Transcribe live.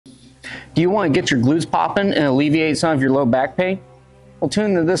Do you want to get your glutes popping and alleviate some of your low back pain? Well,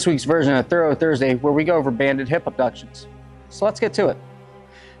 tune into this week's version of Thorough Thursday where we go over banded hip abductions. So let's get to it.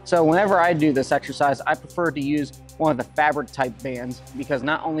 So whenever I do this exercise, I prefer to use one of the fabric type bands because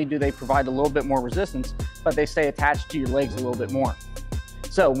not only do they provide a little bit more resistance, but they stay attached to your legs a little bit more.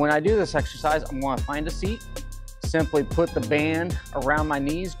 So when I do this exercise, I'm going to find a seat, simply put the band around my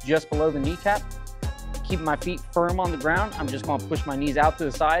knees just below the kneecap, keep my feet firm on the ground. I'm just going to push my knees out to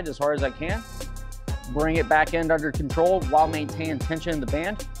the side as hard as I can, bring it back in under control while maintaining tension in the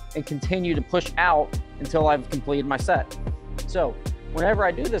band, and continue to push out until I've completed my set. So whenever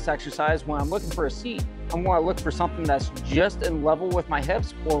I do this exercise, when I'm looking for a seat, I'm going to look for something that's just in level with my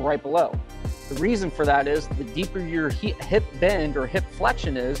hips or right below. The reason for that is the deeper your hip bend or hip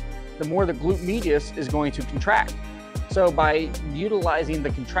flexion is, the more the glute medius is going to contract. So by utilizing the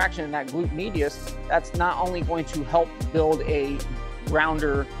contraction in that glute medius, that's not only going to help build a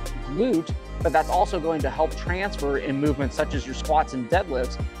rounder glute, but that's also going to help transfer in movements such as your squats and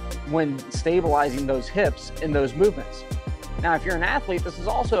deadlifts when stabilizing those hips in those movements. Now, if you're an athlete, this is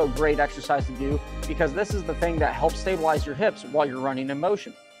also a great exercise to do because this is the thing that helps stabilize your hips while you're running in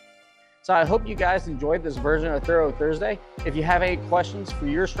motion. So I hope you guys enjoyed this version of Thorough Thursday. If you have any questions for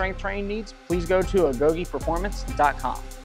your strength training needs, please go to agogeperformance.com.